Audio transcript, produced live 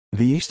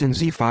The Easton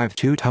Z5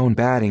 two-tone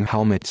batting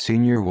helmet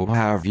senior will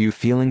have you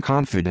feeling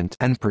confident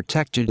and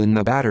protected in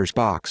the batter's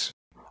box.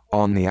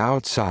 On the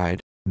outside,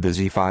 the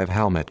Z5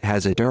 helmet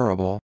has a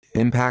durable,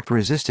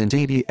 impact-resistant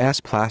ABS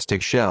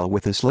plastic shell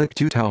with a slick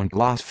two-tone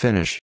gloss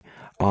finish.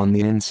 On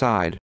the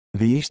inside,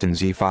 the Easton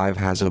Z5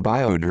 has a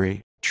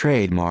Biodre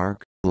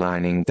trademark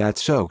lining that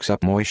soaks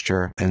up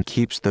moisture and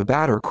keeps the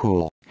batter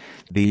cool.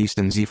 The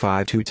Easton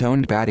Z5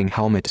 two-toned batting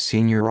helmet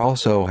senior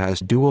also has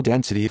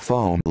dual-density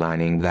foam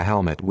lining the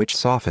helmet, which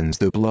softens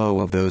the blow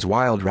of those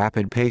wild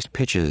rapid-paced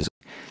pitches.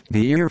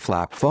 The ear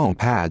flap foam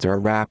pads are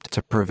wrapped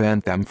to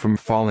prevent them from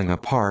falling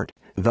apart,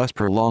 thus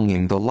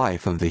prolonging the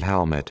life of the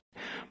helmet.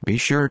 Be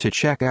sure to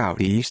check out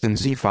the Easton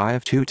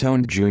Z5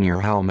 two-toned junior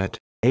helmet,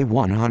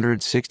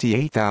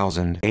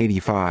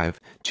 A168085,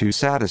 to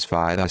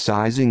satisfy the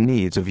sizing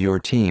needs of your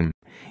team.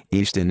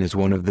 Easton is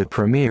one of the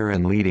premier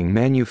and leading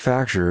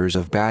manufacturers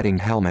of batting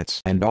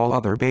helmets and all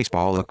other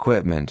baseball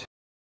equipment.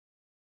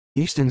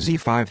 Easton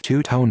Z5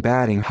 two-tone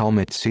batting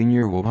helmet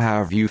senior will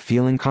have you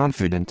feeling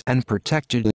confident and protected.